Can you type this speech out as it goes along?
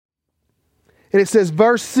And it says,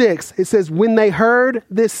 verse 6, it says, when they heard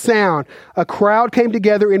this sound, a crowd came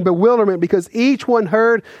together in bewilderment because each one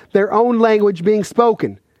heard their own language being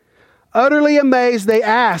spoken. Utterly amazed, they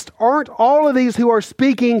asked, aren't all of these who are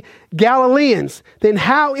speaking Galileans? Then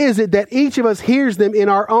how is it that each of us hears them in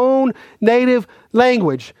our own native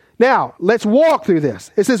language? Now, let's walk through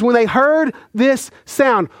this. It says, when they heard this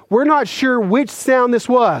sound, we're not sure which sound this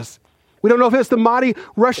was. We don't know if it's the mighty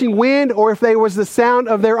rushing wind or if they was the sound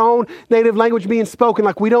of their own native language being spoken.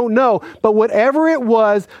 Like, we don't know. But whatever it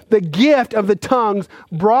was, the gift of the tongues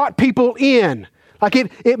brought people in. Like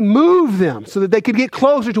it moved them so that they could get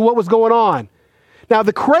closer to what was going on. Now,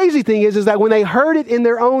 the crazy thing is that when they heard it in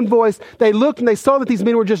their own voice, they looked and they saw that these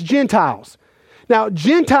men were just Gentiles. Now,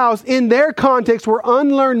 Gentiles in their context were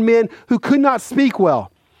unlearned men who could not speak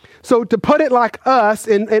well. So to put it like us,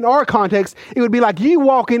 in our context, it would be like you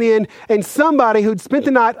walking in and somebody who'd spent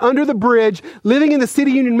the night under the bridge, living in the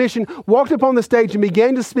City Union Mission, walked up on the stage and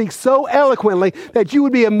began to speak so eloquently that you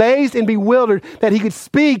would be amazed and bewildered that he could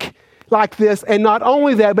speak like this. And not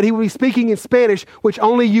only that, but he would be speaking in Spanish, which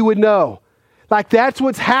only you would know. Like, that's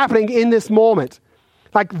what's happening in this moment.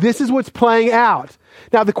 Like, this is what's playing out.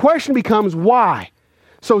 Now, the question becomes why?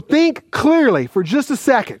 So think clearly for just a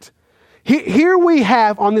second. Here we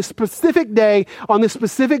have on this specific day, on this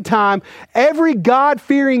specific time, every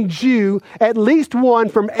God-fearing Jew, at least one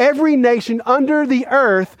from every nation under the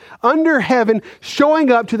earth, under heaven,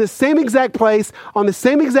 showing up to the same exact place, on the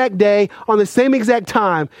same exact day, on the same exact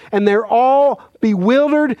time. And they're all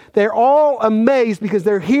bewildered. They're all amazed because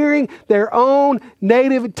they're hearing their own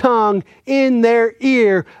native tongue in their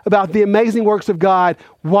ear about the amazing works of God.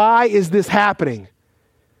 Why is this happening?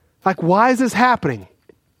 Like, why is this happening?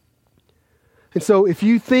 And so if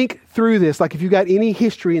you think through this, like if you got any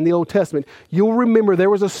history in the Old Testament, you'll remember there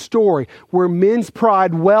was a story where men's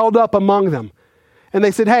pride welled up among them. And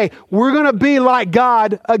they said, hey, we're going to be like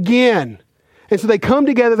God again. And so they come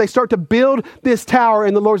together, they start to build this tower,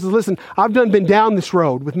 and the Lord says, listen, I've been down this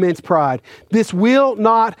road with men's pride. This will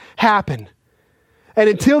not happen. And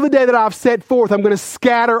until the day that I've set forth, I'm going to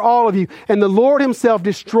scatter all of you. And the Lord himself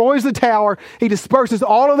destroys the tower. He disperses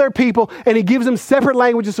all of their people, and he gives them separate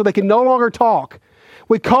languages so they can no longer talk.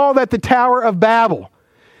 We call that the Tower of Babel.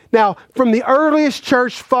 Now, from the earliest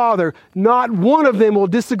church father, not one of them will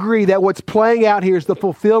disagree that what's playing out here is the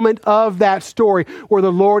fulfillment of that story where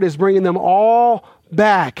the Lord is bringing them all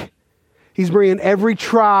back. He's bringing every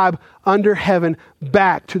tribe under heaven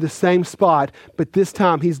back to the same spot, but this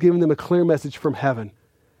time he's giving them a clear message from heaven.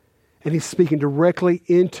 And he's speaking directly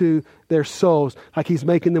into their souls, like he's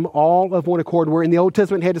making them all of one accord. Where in the Old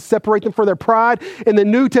Testament he had to separate them for their pride, in the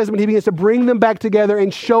New Testament he begins to bring them back together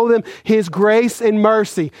and show them his grace and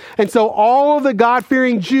mercy. And so all of the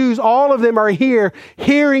God-fearing Jews, all of them are here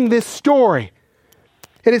hearing this story.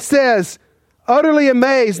 And it says, utterly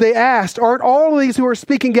amazed, they asked, aren't all of these who are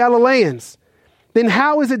speaking Galileans? Then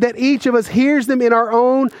how is it that each of us hears them in our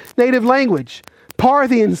own native language?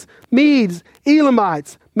 Parthians, Medes,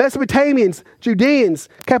 Elamites, Mesopotamians, Judeans,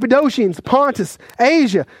 Cappadocians, Pontus,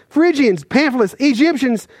 Asia, Phrygians, Pamphylians,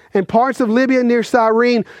 Egyptians, and parts of Libya near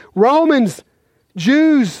Cyrene, Romans,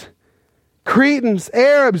 Jews, Cretans,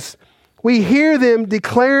 Arabs. We hear them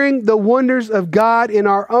declaring the wonders of God in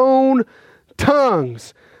our own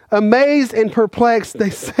tongues. Amazed and perplexed, they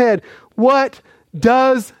said, what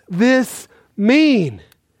does this mean?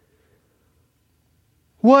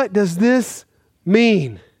 What does this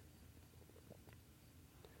mean?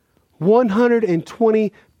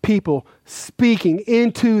 120 people speaking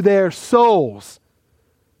into their souls.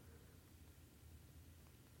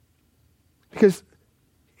 Because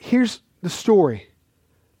here's the story.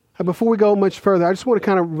 And before we go much further, I just want to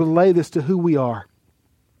kind of relay this to who we are.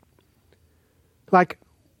 Like,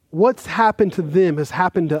 what's happened to them has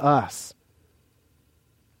happened to us.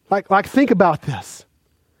 Like think about this.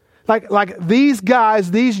 Like these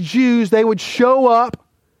guys, these Jews, they would show up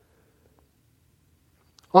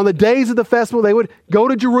on the days of the festival. They would go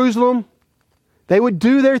to Jerusalem. They would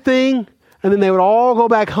do their thing, and then they would all go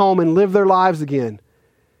back home and live their lives again.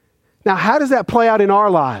 Now, how does that play out in our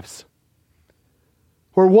lives?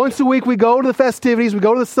 Where once a week we go to the festivities, we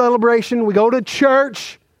go to the celebration, we go to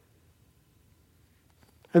church,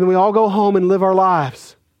 and then we all go home and live our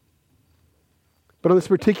lives. But on this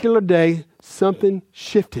particular day, something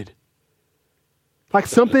shifted. Like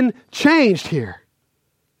something changed here.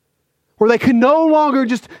 Where they could no longer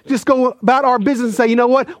just go about our business and say, you know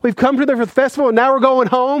what, we've come to the festival and now we're going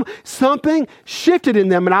home. Something shifted in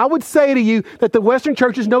them. And I would say to you that the Western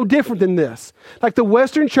church is no different than this. Like the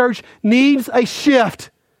Western church needs a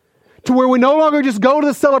shift to where we no longer just go to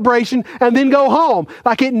the celebration and then go home.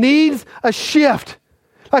 Like it needs a shift.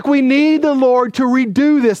 Like we need the Lord to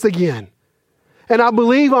redo this again. And I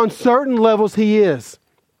believe on certain levels he is.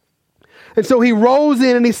 And so he rolls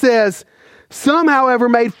in and he says, some, however,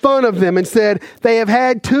 made fun of them and said, they have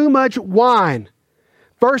had too much wine.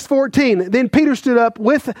 Verse 14, then Peter stood up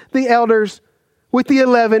with the elders, with the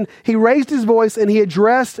 11. He raised his voice and he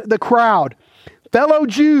addressed the crowd. Fellow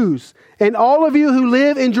Jews, and all of you who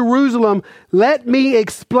live in Jerusalem, let me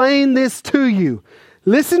explain this to you.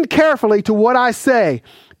 Listen carefully to what I say.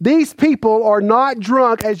 These people are not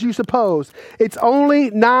drunk as you suppose. It's only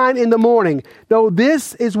 9 a.m. No,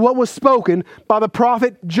 this is what was spoken by the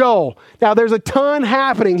prophet Joel. Now there's a ton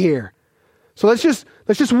happening here. So let's just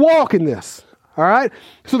walk in this. All right.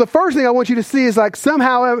 So the first thing I want you to see is like some,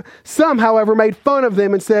 however, made fun of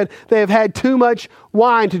them and said they have had too much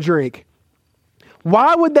wine to drink.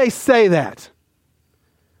 Why would they say that?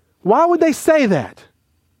 Why would they say that?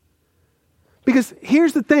 Because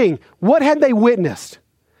here's the thing. What had they witnessed?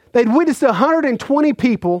 They'd witnessed 120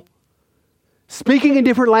 people speaking in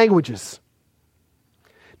different languages.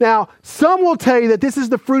 Now, some will tell you that this is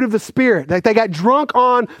the fruit of the Spirit, that they got drunk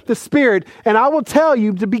on the Spirit, and I will tell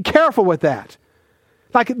you to be careful with that.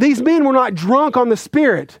 Like these men were not drunk on the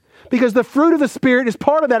Spirit, because the fruit of the Spirit is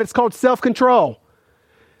part of that. It's called self-control.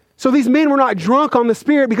 So these men were not drunk on the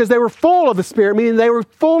Spirit because they were full of the Spirit, meaning they were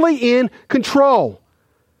fully in control,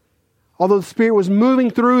 although the Spirit was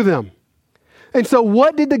moving through them. And so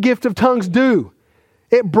what did the gift of tongues do?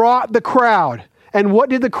 It brought the crowd. And what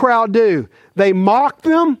did the crowd do? They mocked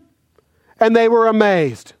them and they were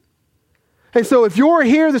amazed. And so if you're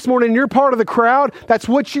here this morning and you're part of the crowd, that's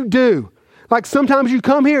what you do. Like sometimes you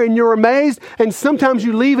come here and you're amazed, and sometimes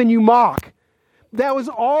you leave and you mock. That was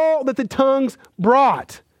all that the tongues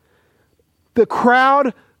brought. The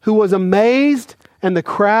crowd who was amazed and the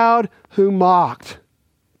crowd who mocked.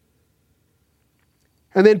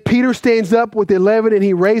 And then Peter stands up with the 11 and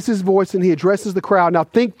he raises his voice and he addresses the crowd. Now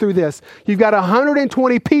think through this. You've got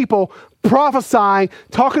 120 people prophesying,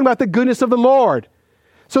 talking about the goodness of the Lord.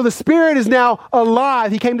 So the Spirit is now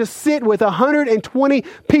alive. He came to sit with 120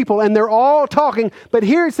 people and they're all talking. But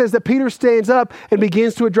here it says that Peter stands up and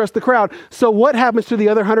begins to address the crowd. So what happens to the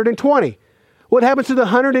other 120? What happens to the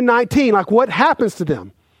 119? Like what happens to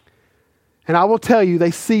them? And I will tell you,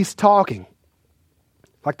 they ceased talking.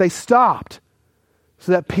 Like they stopped.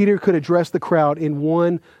 So that Peter could address the crowd in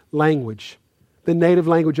one language, the native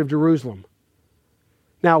language of Jerusalem.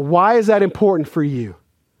 Now, why is that important for you?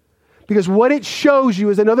 Because what it shows you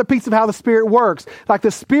is another piece of how the Spirit works. Like the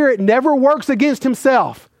Spirit never works against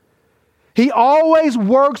himself. He always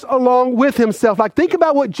works along with himself. Like think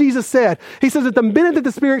about what Jesus said. He says that the minute that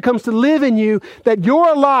the Spirit comes to live in you, that you're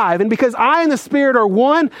alive. And because I and the Spirit are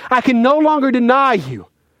one, I can no longer deny you.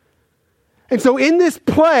 And so in this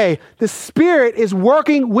play, the Spirit is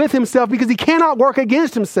working with himself because he cannot work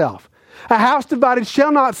against himself. A house divided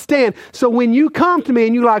shall not stand. So when you come to me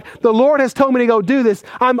and you're like, the Lord has told me to go do this,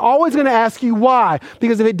 I'm always going to ask you why.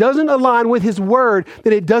 Because if it doesn't align with his word,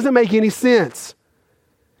 then it doesn't make any sense.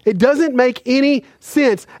 It doesn't make any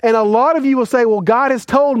sense. And a lot of you will say, well, God has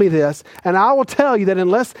told me this. And I will tell you that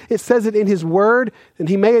unless it says it in his word, then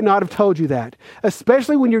he may not have told you that.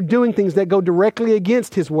 Especially when you're doing things that go directly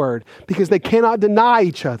against his word, because they cannot deny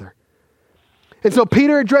each other. And so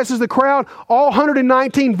Peter addresses the crowd. All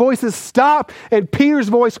 119 voices stop and Peter's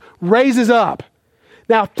voice raises up.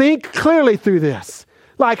 Now think clearly through this.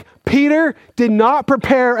 Like Peter did not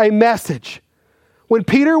prepare a message. When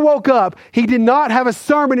Peter woke up, he did not have a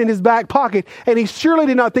sermon in his back pocket, and he surely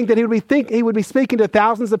did not think that he would be speaking to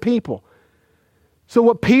thousands of people. So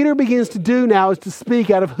what Peter begins to do now is to speak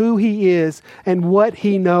out of who he is and what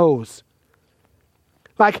he knows.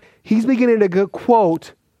 Like he's beginning to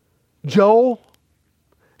quote Joel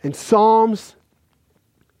and Psalms.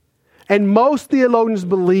 And most theologians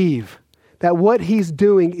believe that what he's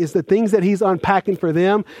doing is the things that he's unpacking for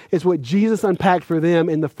them is what Jesus unpacked for them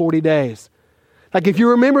in the 40 days. Like if you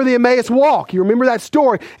remember the Emmaus walk, you remember that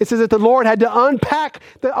story. It says that the Lord had to unpack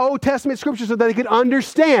the Old Testament scriptures so that he could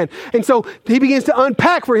understand. And so he begins to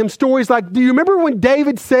unpack for him stories like, do you remember when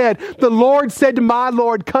David said, the Lord said to my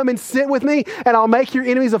Lord, come and sit with me and I'll make your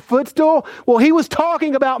enemies a footstool? Well, he was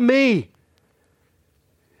talking about me.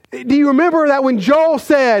 Do you remember that when Joel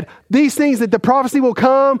said these things, that the prophecy will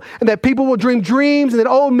come and that people will dream dreams and that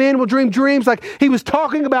old men will dream dreams? Like he was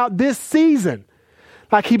talking about this season.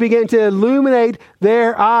 Like he began to illuminate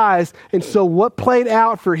their eyes. And so what played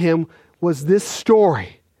out for him was this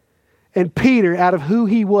story. And Peter, out of who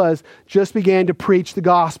he was, just began to preach the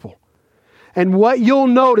gospel. And what you'll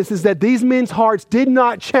notice is that these men's hearts did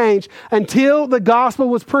not change until the gospel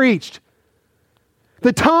was preached.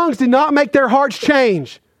 The tongues did not make their hearts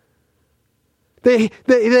change. The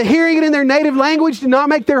hearing it in their native language did not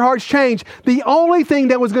make their hearts change. The only thing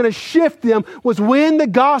that was going to shift them was when the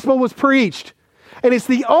gospel was preached. And it's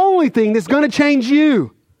the only thing that's going to change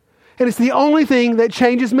you. And it's the only thing that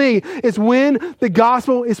changes me is when the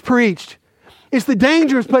gospel is preached. It's the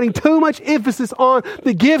danger of putting too much emphasis on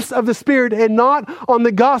the gifts of the Spirit and not on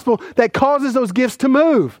the gospel that causes those gifts to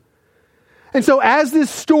move. And so as this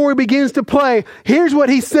story begins to play, here's what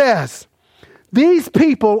he says. These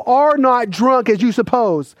people are not drunk as you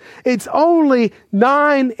suppose. It's only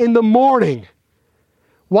 9 a.m.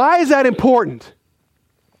 Why is that important?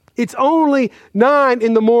 It's only 9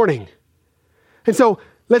 a.m. And so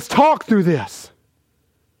let's talk through this.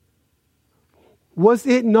 Was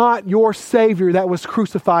it not your Savior that was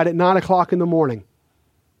crucified at 9 o'clock in the morning?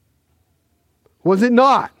 Was it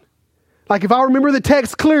not? Like if I remember the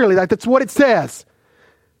text clearly, like that's what it says.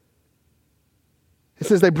 It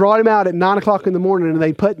says they brought him out at 9 o'clock in the morning and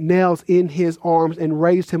they put nails in his arms and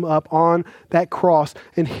raised him up on that cross.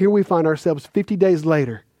 And here we find ourselves 50 days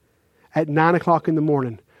later at 9 o'clock in the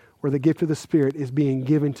morning where the gift of the Spirit is being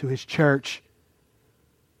given to his church.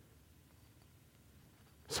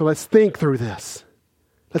 So let's think through this.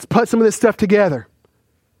 Let's put some of this stuff together.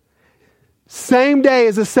 Same day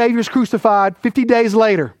as the Savior's crucified, 50 days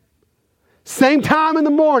later. Same time in the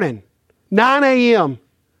morning, 9 a.m.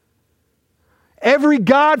 Every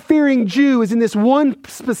God-fearing Jew is in this one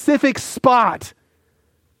specific spot.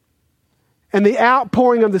 And the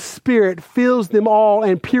outpouring of the Spirit fills them all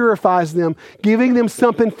and purifies them, giving them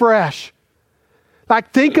something fresh.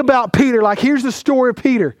 Like think about Peter. Like here's the story of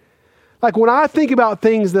Peter. Like when I think about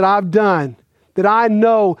things that I've done that I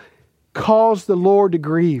know caused the Lord to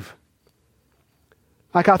grieve.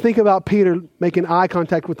 Like I think about Peter making eye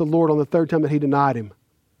contact with the Lord on the third time that he denied him.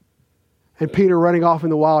 And Peter running off in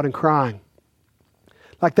the wild and crying.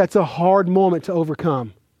 Like that's a hard moment to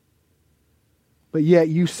overcome. But yet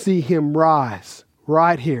you see him rise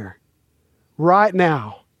right here, right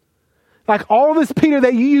now. Like all this Peter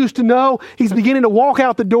that you used to know, he's beginning to walk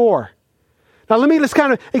out the door. Now let me just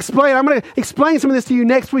kind of explain. I'm going to explain some of this to you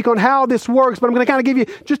next week on how this works, but I'm going to kind of give you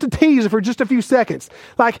just a teaser for just a few seconds.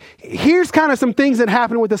 Like here's kind of some things that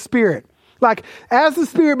happen with the Spirit. Like as the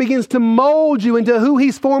Spirit begins to mold you into who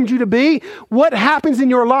He's formed you to be, what happens in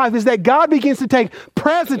your life is that God begins to take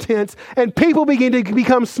precedence and people begin to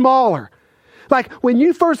become smaller. Like when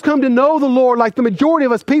you first come to know the Lord, like the majority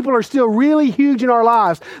of us, people are still really huge in our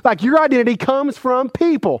lives. Like your identity comes from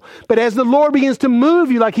people. But as the Lord begins to move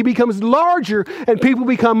you, like He becomes larger and people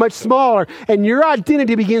become much smaller and your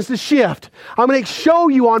identity begins to shift. I'm going to show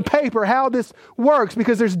you on paper how this works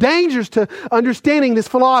because there's dangers to understanding this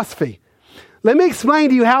philosophy. Let me explain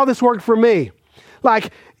to you how this worked for me.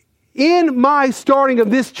 Like in my starting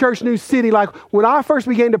of this church, New City, like when I first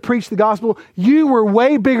began to preach the gospel, you were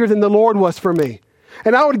way bigger than the Lord was for me.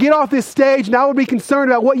 And I would get off this stage and I would be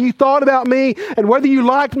concerned about what you thought about me and whether you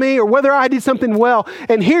liked me or whether I did something well.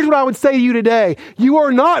 And here's what I would say to you today. You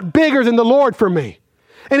are not bigger than the Lord for me.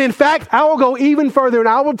 And in fact, I will go even further and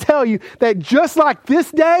I will tell you that just like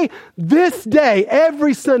this day,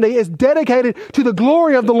 every Sunday is dedicated to the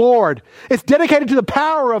glory of the Lord. It's dedicated to the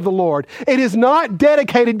power of the Lord. It is not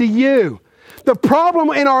dedicated to you. The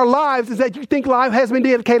problem in our lives is that you think life has been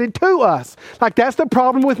dedicated to us. Like that's the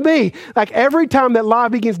problem with me. Like every time that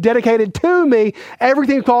life begins dedicated to me,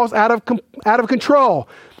 everything falls out of control.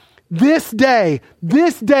 This day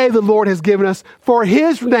the Lord has given us for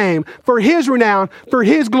His name, for His renown, for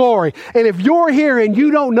His glory. And if you're here and you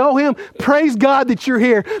don't know Him, praise God that you're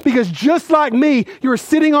here. Because just like me, you're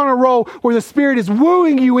sitting on a roll where the Spirit is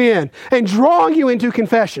wooing you in and drawing you into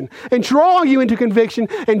confession and drawing you into conviction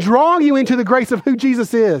and drawing you into the grace of who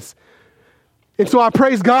Jesus is. And so I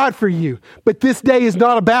praise God for you. But this day is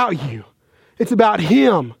not about you. It's about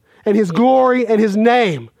Him and His glory and His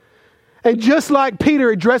name. And just like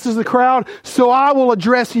Peter addresses the crowd, so I will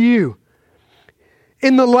address you.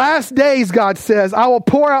 In the last days, God says, I will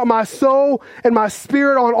pour out my soul and my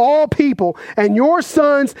Spirit on all people, and your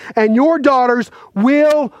sons and your daughters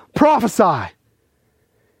will prophesy.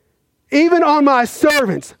 Even on my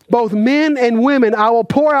servants, both men and women, I will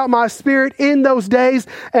pour out my Spirit in those days,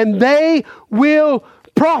 and they will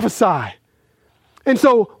prophesy. And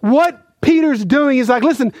so what Peter's doing is like,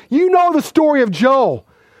 listen, you know the story of Joel.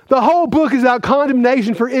 The whole book is about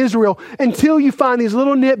condemnation for Israel until you find these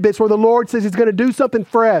little nitbits where the Lord says He's going to do something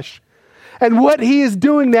fresh. And what He is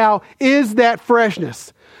doing now is that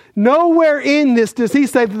freshness. Nowhere in this does he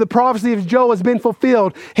say that the prophecy of Joel has been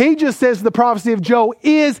fulfilled. He just says the prophecy of Joel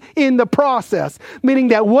is in the process, meaning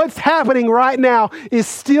that what's happening right now is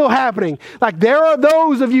still happening. Like there are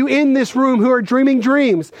those of you in this room who are dreaming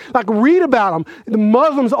dreams. Like read about them. The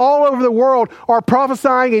Muslims all over the world are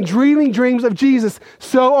prophesying and dreaming dreams of Jesus.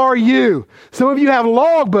 So are you. Some of you have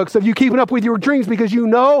logbooks of you keeping up with your dreams because you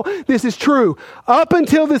know this is true. Up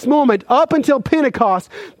until this moment, up until Pentecost,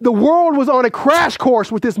 the world was on a crash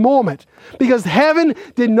course with this moment because heaven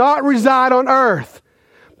did not reside on earth.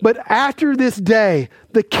 But after this day,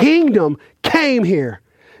 the kingdom came here,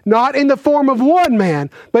 not in the form of one man,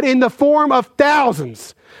 but in the form of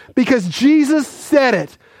thousands, because Jesus said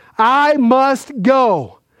it. I must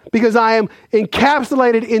go because I am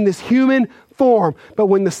encapsulated in this human form. But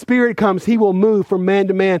when the Spirit comes, he will move from man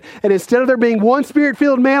to man. And instead of there being one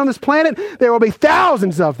Spirit-filled man on this planet, there will be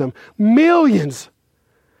thousands of them, millions.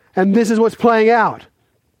 And this is what's playing out.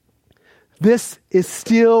 This is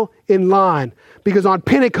still in line because on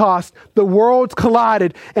Pentecost, the worlds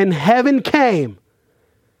collided and heaven came.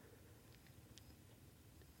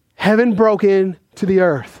 Heaven broke into the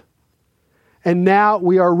earth. And now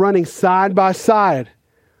we are running side by side,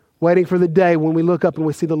 waiting for the day when we look up and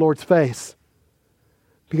we see the Lord's face.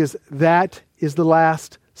 Because that is the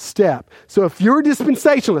last step. So if you're a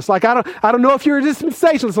dispensationalist, like I don't know if you're a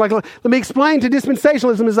dispensationalist, like let me explain to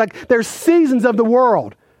dispensationalism is like there's seasons of the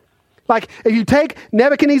world. Like if you take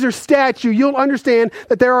Nebuchadnezzar's statue, you'll understand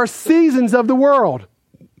that there are seasons of the world.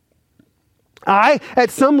 I, at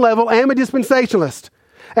some level, am a dispensationalist.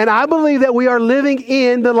 And I believe that we are living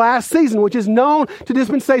in the last season, which is known to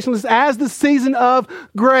dispensationalists as the season of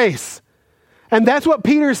grace. And that's what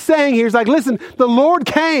Peter is saying here. He's like, listen, the Lord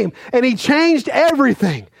came and he changed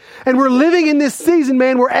everything. And we're living in this season,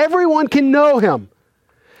 man, where everyone can know him.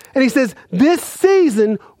 And he says, this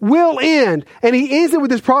season will end. And he ends it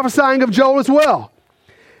with this prophesying of Joel as well.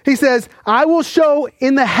 He says, I will show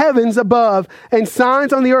in the heavens above and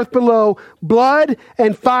signs on the earth below, blood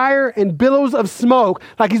and fire and billows of smoke.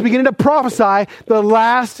 Like he's beginning to prophesy the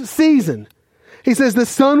last season. He says, the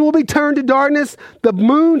sun will be turned to darkness, the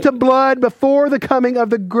moon to blood before the coming of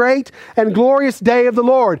the great and glorious day of the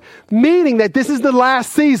Lord. Meaning that this is the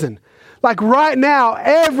last season. Like right now,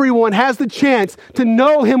 everyone has the chance to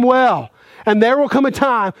know him well. And there will come a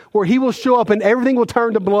time where he will show up and everything will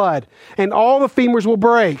turn to blood and all the femurs will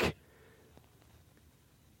break.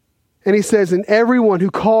 And he says, and everyone who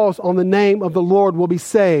calls on the name of the Lord will be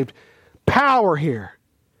saved. Power here.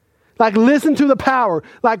 Like listen to the power.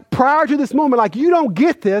 Like prior to this moment, like you don't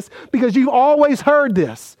get this because you've always heard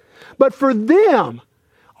this. But for them,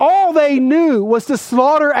 all they knew was to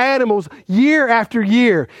slaughter animals year after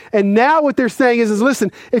year. And now what they're saying is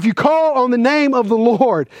listen, if you call on the name of the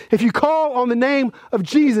Lord, if you call on the name of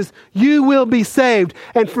Jesus, you will be saved.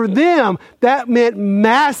 And for them, that meant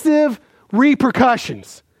massive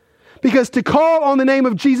repercussions. Because to call on the name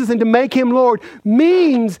of Jesus and to make him Lord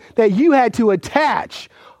means that you had to attach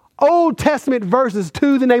Old Testament verses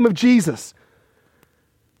to the name of Jesus.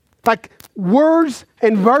 Like words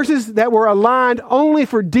and verses that were aligned only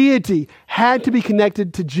for deity had to be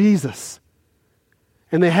connected to Jesus.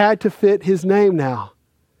 And they had to fit his name now.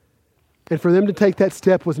 And for them to take that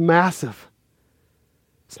step was massive.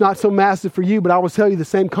 It's not so massive for you, but I will tell you the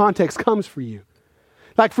same context comes for you.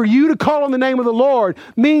 Like for you to call on the name of the Lord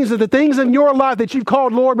means that the things in your life that you've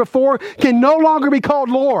called Lord before can no longer be called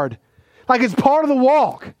Lord. Like it's part of the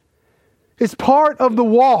walk. It's part of the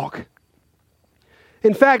walk.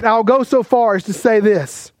 In fact, I'll go so far as to say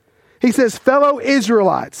this. He says, fellow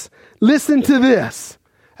Israelites, listen to this.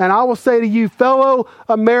 And I will say to you, fellow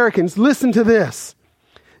Americans, listen to this.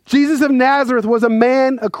 Jesus of Nazareth was a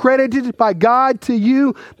man accredited by God to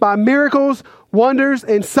you by miracles, wonders,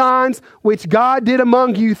 and signs which God did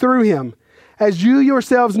among you through him. As you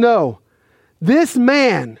yourselves know, this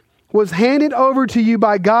man was handed over to you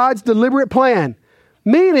by God's deliberate plan,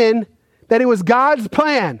 meaning that it was God's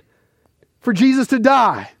plan for Jesus to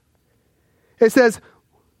die. It says,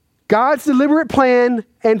 God's deliberate plan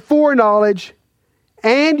and foreknowledge,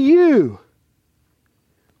 and you,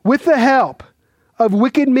 with the help of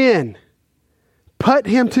wicked men, put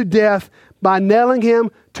him to death by nailing him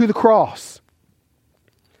to the cross.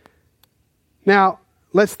 Now,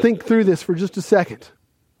 let's think through this for just a second.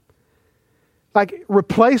 Like,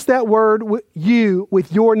 replace that word you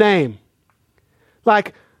with your name.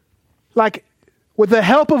 Like, with the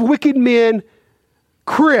help of wicked men,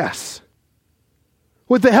 Chris.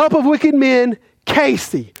 With the help of wicked men,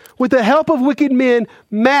 Casey. With the help of wicked men,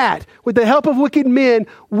 Matt. With the help of wicked men,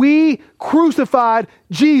 we crucified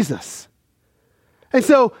Jesus. And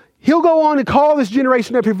so He'll go on to call this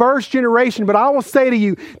generation a perverse generation, but I will say to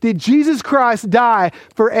you, did Jesus Christ die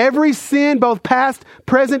for every sin, both past,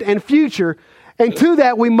 present, and future? And to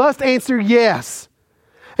that, we must answer yes.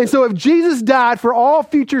 And so if Jesus died for all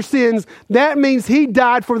future sins, that means he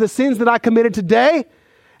died for the sins that I committed today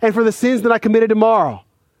and for the sins that I committed tomorrow.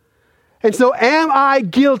 And so am I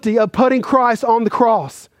guilty of putting Christ on the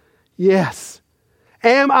cross? Yes.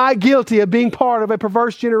 Am I guilty of being part of a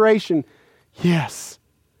perverse generation? Yes.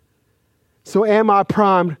 So am I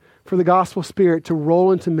primed for the gospel spirit to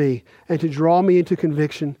roll into me and to draw me into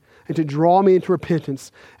conviction and to draw me into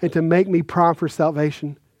repentance and to make me primed for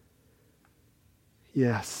salvation?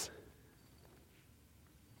 Yes.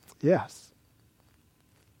 Yes.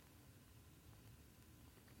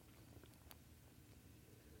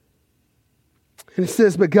 And it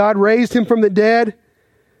says, but God raised him from the dead,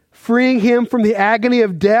 freeing him from the agony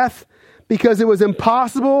of death, because it was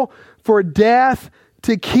impossible for death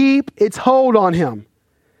to keep its hold on him.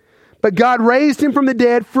 But God raised him from the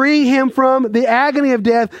dead, freeing him from the agony of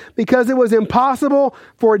death, because it was impossible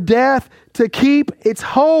for death to keep its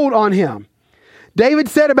hold on him. David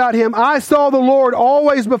said about him, I saw the Lord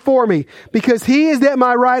always before me. Because he is at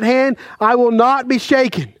my right hand, I will not be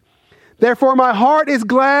shaken. Therefore my heart is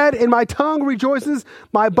glad and my tongue rejoices.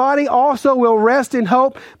 My body also will rest in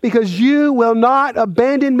hope, because you will not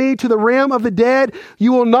abandon me to the realm of the dead.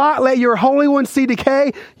 You will not let your Holy One see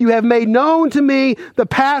decay. You have made known to me the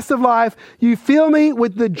paths of life. You fill me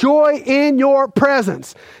with the joy in your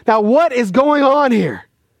presence. Now, what is going on here?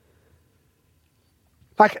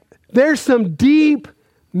 There's some deep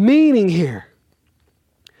meaning here.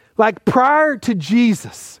 Prior to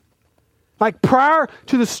Jesus, prior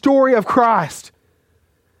to the story of Christ,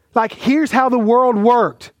 here's how the world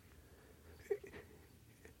worked.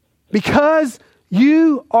 Because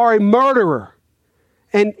you are a murderer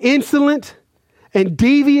and insolent and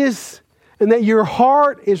devious, and that your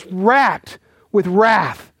heart is racked with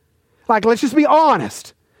wrath. Let's just be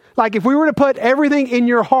honest. If we were to put everything in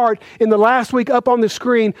your heart in the last week up on the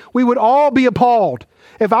screen, we would all be appalled.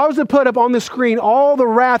 If I was to put up on the screen all the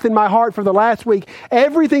wrath in my heart for the last week,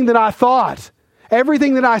 everything that I thought,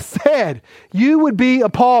 everything that I said, you would be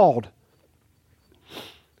appalled.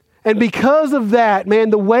 And because of that,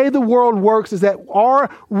 man, the way the world works is that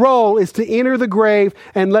our role is to enter the grave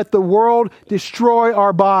and let the world destroy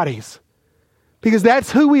our bodies. Because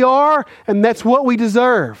that's who we are and that's what we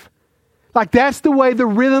deserve. That's the way the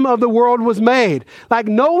rhythm of the world was made.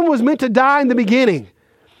 No one was meant to die in the beginning.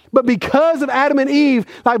 But because of Adam and Eve,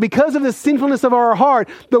 because of the sinfulness of our heart,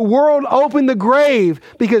 the world opened the grave,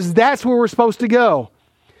 because that's where we're supposed to go.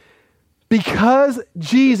 Because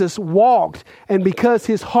Jesus walked and because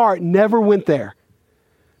his heart never went there.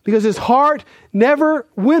 Because his heart never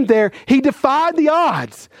went there, he defied the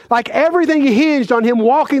odds. Everything hinged on him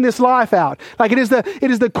walking this life out. It is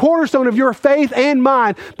the cornerstone of your faith and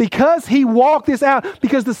mine. Because he walked this out,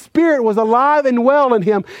 because the Spirit was alive and well in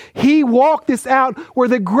him, he walked this out where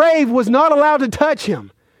the grave was not allowed to touch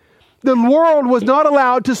him. The world was not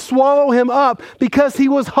allowed to swallow him up, because he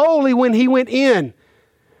was holy when he went in.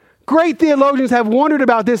 Great theologians have wondered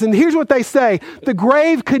about this, and here's what they say. The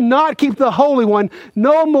grave could not keep the Holy One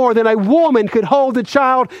no more than a woman could hold the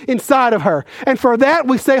child inside of her. And for that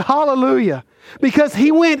we say hallelujah, because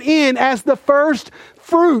he went in as the first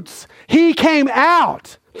fruits. He came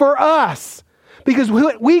out for us, because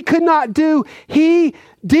what we could not do, he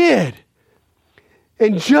did.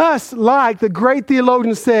 And just like the great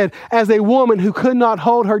theologian said, as a woman who could not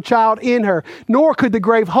hold her child in her, nor could the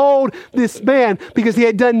grave hold this man, because he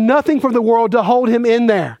had done nothing for the world to hold him in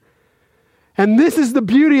there. And this is the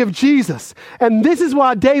beauty of Jesus. And this is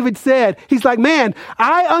why David said, he's like, man,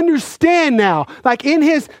 I understand now. In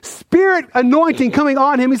his Spirit anointing coming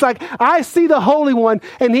on him, he's like, I see the Holy One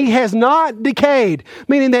and he has not decayed.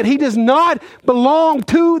 Meaning that he does not belong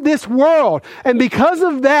to this world. And because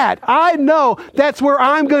of that, I know that's where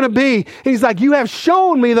I'm going to be. And he's like, you have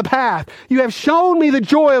shown me the path. You have shown me the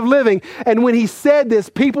joy of living. And when he said this,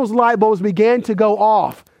 people's light bulbs began to go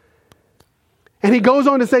off. And he goes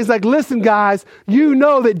on to say, he's like, listen, guys, you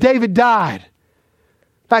know that David died.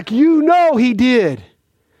 You know he did.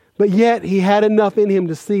 But yet he had enough in him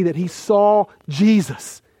to see that he saw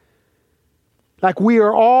Jesus. We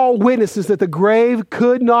are all witnesses that the grave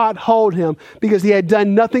could not hold him, because he had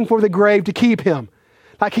done nothing for the grave to keep him.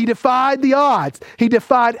 He defied the odds. He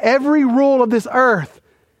defied every rule of this earth.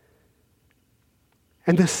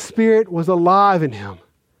 And the Spirit was alive in him.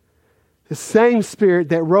 The same Spirit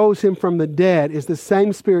that rose him from the dead is the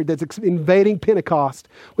same Spirit that's invading Pentecost,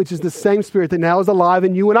 which is the same Spirit that now is alive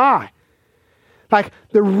in you and I. Like,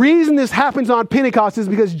 the reason this happens on Pentecost is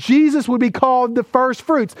because Jesus would be called the first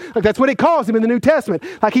fruits. Like, that's what it calls him in the New Testament.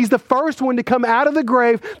 Like, he's the first one to come out of the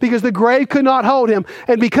grave because the grave could not hold him.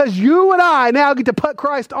 And because you and I now get to put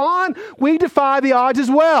Christ on, we defy the odds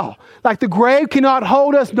as well. Like, the grave cannot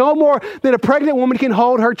hold us no more than a pregnant woman can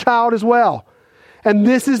hold her child as well. And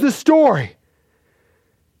this is the story.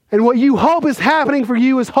 And what you hope is happening for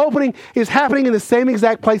you is happening in the same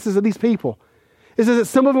exact places of these people. Is that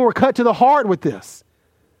some of them were cut to the heart with this.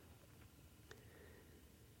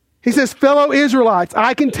 He says, fellow Israelites,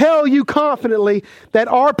 I can tell you confidently that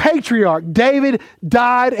our patriarch, David,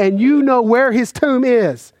 died and you know where his tomb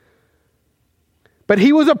is. But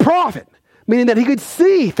he was a prophet, meaning that he could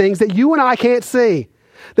see things that you and I can't see.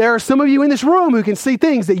 There are some of you in this room who can see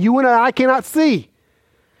things that you and I cannot see.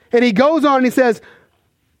 And he goes on and he says,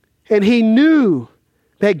 and he knew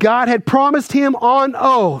that God had promised him on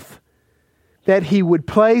oath that he would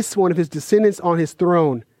place one of his descendants on his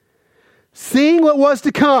throne. Seeing what was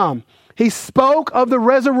to come, he spoke of the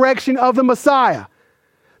resurrection of the Messiah.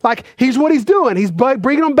 Like, here's what he's doing. He's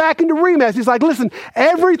bringing them back into remess. He's like, listen,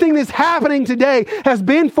 everything that's happening today has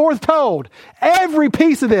been foretold. Every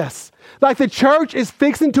piece of this. Like, the church is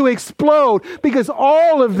fixing to explode because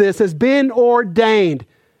all of this has been ordained.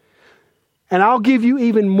 And I'll give you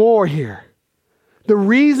even more here. The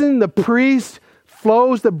reason the priest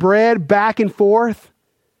flows the bread back and forth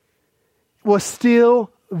was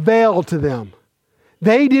still veiled to them.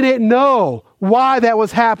 They didn't know why that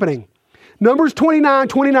was happening. Numbers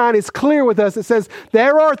 29:29 is clear with us. It says,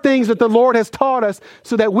 there are things that the Lord has taught us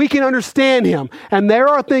so that we can understand him. And there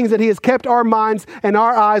are things that he has kept our minds and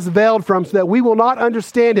our eyes veiled from so that we will not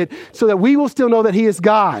understand it, so that we will still know that he is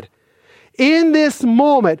God. In this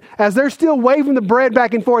moment, as they're still waving the bread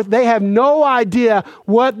back and forth, they have no idea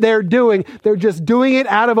what they're doing. They're just doing it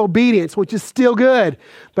out of obedience, which is still good.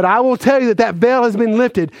 But I will tell you that veil has been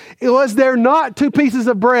lifted. Was there not two pieces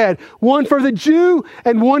of bread, one for the Jew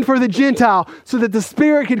and one for the Gentile, so that the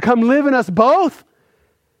Spirit could come live in us both?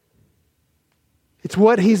 It's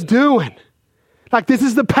what he's doing. Like, this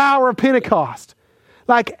is the power of Pentecost.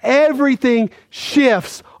 Like, everything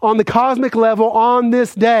shifts on the cosmic level on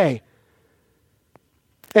this day.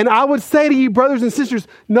 And I would say to you, brothers and sisters,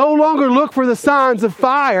 no longer look for the signs of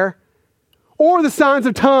fire or the signs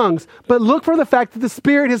of tongues, but look for the fact that the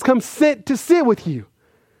Spirit has come to sit with you.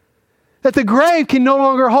 That the grave can no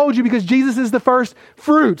longer hold you because Jesus is the first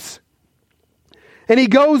fruits. And he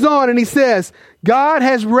goes on and he says, God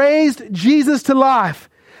has raised Jesus to life,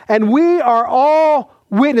 and we are all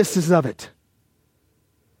witnesses of it.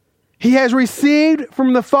 He has received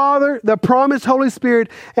from the Father the promised Holy Spirit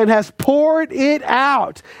and has poured it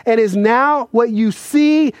out, and is now what you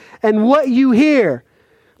see and what you hear.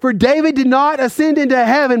 For David did not ascend into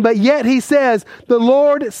heaven, but yet he says, the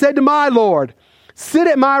Lord said to my Lord, sit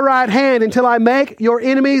at my right hand until I make your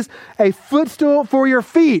enemies a footstool for your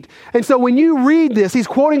feet. And so when you read this, he's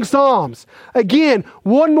quoting Psalms. Again,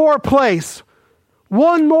 one more place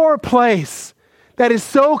that is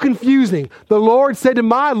so confusing. The Lord said to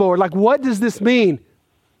my Lord, like, what does this mean?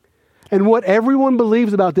 And what everyone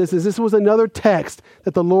believes about this is this was another text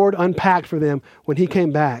that the Lord unpacked for them when he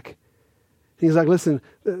came back. He's like, listen,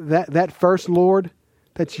 that first Lord,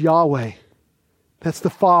 that's Yahweh. That's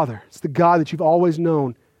the Father. It's the God that you've always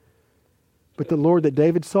known. But the Lord that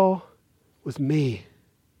David saw was me.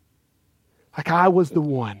 Like, I was the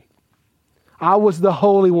one. I was the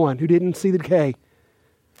Holy One who didn't see the decay.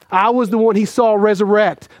 I was the one he saw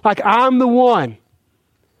resurrect. Like, I'm the one.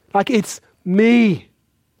 Like, it's me.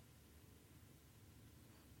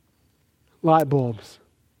 Light bulbs.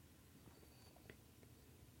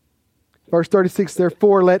 Verse 36,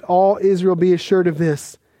 therefore let all Israel be assured of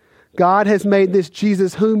this. God has made this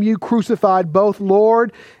Jesus whom you crucified both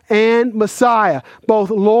Lord and Messiah, both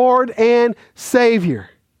Lord and Savior.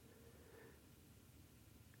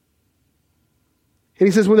 And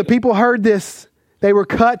he says, when the people heard this, they were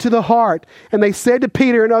cut to the heart, and they said to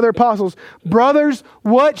Peter and other apostles, brothers,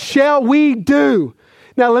 what shall we do?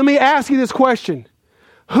 Now let me ask you this question.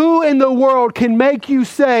 Who in the world can make you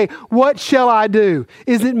say, what shall I do?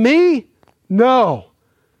 Is it me? No.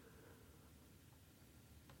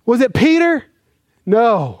 Was it Peter?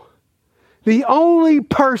 No. The only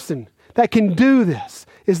person that can do this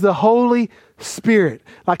is the Holy Spirit.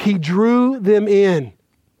 Like, he drew them in.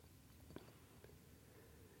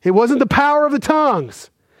 It wasn't the power of the tongues.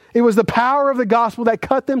 It was the power of the gospel that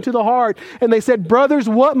cut them to the heart. And they said, brothers,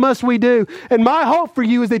 what must we do? And my hope for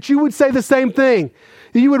you is that you would say the same thing.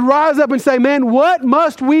 You would rise up and say, man, what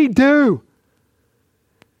must we do?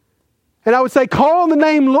 And I would say, call on the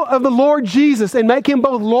name of the Lord Jesus and make him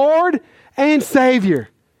both Lord and Savior.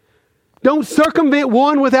 Don't circumvent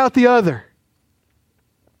one without the other.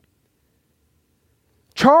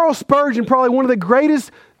 Charles Spurgeon, probably one of the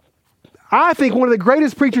greatest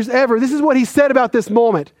preachers ever, this is what he said about this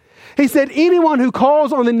moment. He said, anyone who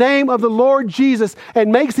calls on the name of the Lord Jesus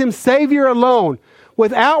and makes him Savior alone,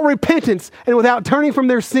 without repentance and without turning from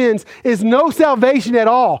their sins, is no salvation at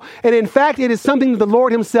all. And in fact, it is something that the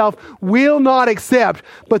Lord himself will not accept,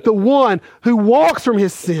 but the one who walks from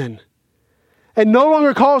his sin and no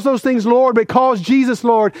longer calls those things Lord, but calls Jesus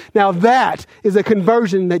Lord. Now that is a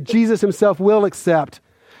conversion that Jesus himself will accept.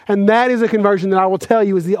 And that is a conversion that I will tell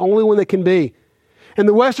you is the only one that can be. In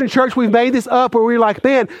the Western church, we've made this up where we're like,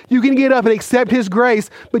 man, you can get up and accept his grace,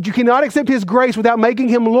 but you cannot accept his grace without making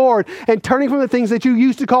him Lord and turning from the things that you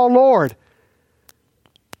used to call Lord.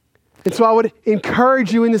 And so I would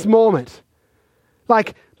encourage you in this moment,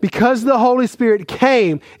 like, because the Holy Spirit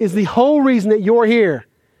came is the whole reason that you're here.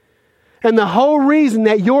 And the whole reason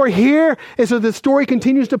that you're here is so the story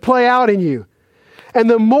continues to play out in you. And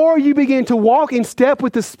the more you begin to walk in step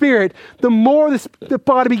with the Spirit, the more the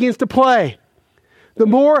body begins to play. The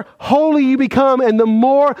more holy you become and the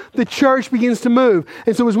more the church begins to move.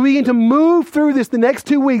 And so as we begin to move through this the next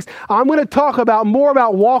 2 weeks, I'm going to talk more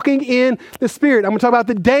about walking in the Spirit. I'm going to talk about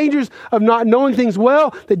the dangers of not knowing things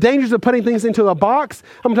well, the dangers of putting things into a box.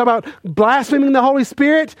 I'm going to talk about blaspheming the Holy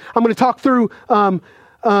Spirit. I'm going to talk through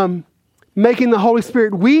making the Holy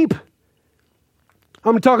Spirit weep.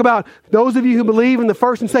 I'm going to talk about those of you who believe in the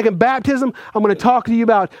first and second baptism. I'm going to talk to you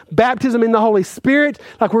about baptism in the Holy Spirit.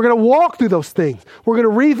 Like, we're going to walk through those things. We're going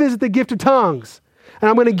to revisit the gift of tongues. And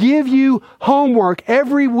I'm going to give you homework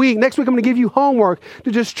every week. Next week, I'm going to give you homework to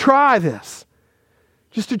just try this.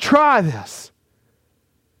 Just to try this.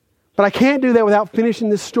 But I can't do that without finishing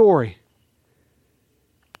this story.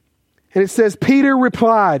 And it says, Peter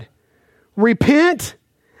replied, repent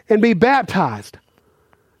and be baptized.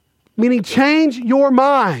 Meaning, change your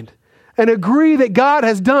mind and agree that God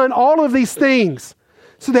has done all of these things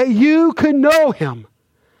so that you could know him.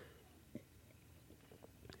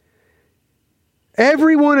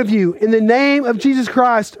 Every one of you, in the name of Jesus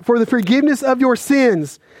Christ, for the forgiveness of your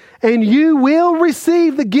sins, and you will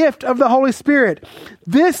receive the gift of the Holy Spirit.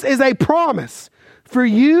 This is a promise for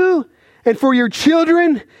you and for your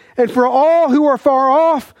children and for all who are far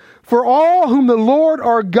off, for all whom the Lord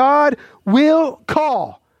our God will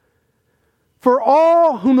call. For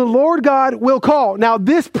all whom the Lord God will call. Now,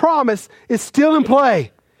 this promise is still in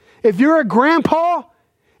play. If you're a grandpa,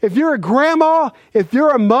 if you're a grandma, if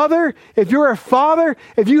you're a mother, if you're a father,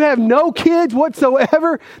 if you have no kids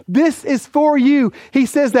whatsoever, this is for you. He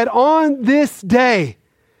says that on this day,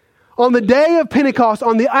 on the day of Pentecost,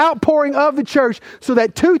 on the outpouring of the church, so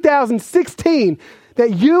that 2016,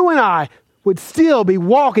 that you and I would still be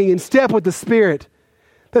walking in step with the Spirit.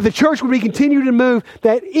 That the church would be continued to move,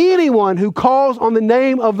 that anyone who calls on the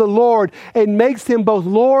name of the Lord and makes him both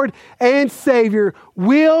Lord and Savior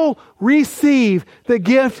will receive the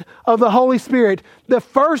gift of the Holy Spirit. The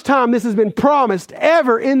first time this has been promised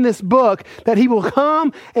ever in this book, that he will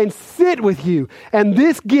come and sit with you. And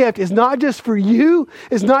this gift is not just for you,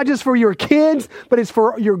 it's not just for your kids, but it's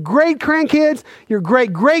for your great-grandkids, your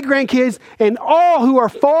great-great-grandkids, and all who are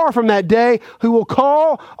far from that day who will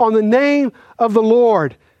call on the name of the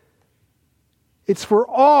Lord. It's for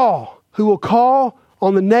all who will call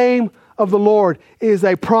on the name of the Lord. It is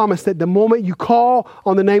a promise that the moment you call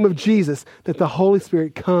on the name of Jesus, that the Holy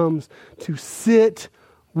Spirit comes to sit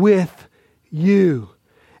with you.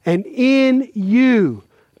 And in you,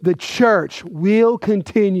 the church will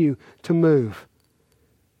continue to move.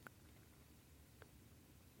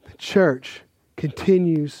 The church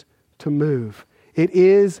continues to move. It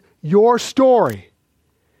is your story.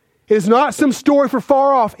 It is not some story for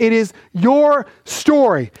far off. It is your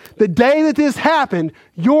story. The day that this happened,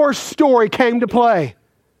 your story came to play.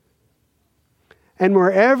 And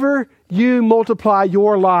wherever you multiply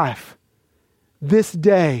your life, this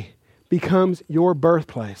day becomes your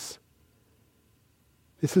birthplace.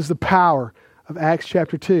 This is the power of Acts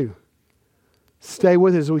chapter 2. Stay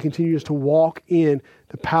with us as we continue just to walk in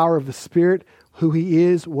the power of the Spirit, who he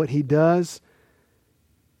is, what he does.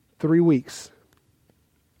 3 weeks.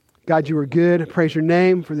 God, you are good. I praise your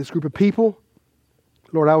name for this group of people.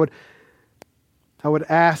 Lord, I would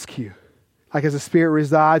ask you, like as the Spirit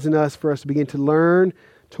resides in us, for us to begin to learn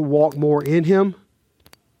to walk more in him.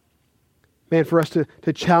 Man, for us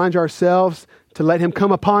to challenge ourselves, to let him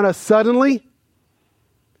come upon us suddenly.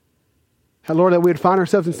 And Lord, that we would find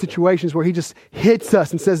ourselves in situations where he just hits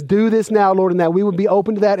us and says, do this now, Lord, and that we would be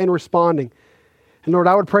open to that and responding. And Lord,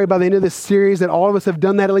 I would pray by the end of this series that all of us have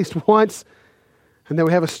done that at least once, and that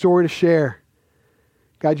we have a story to share.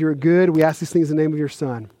 God, you are good. We ask these things in the name of your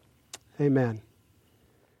Son. Amen.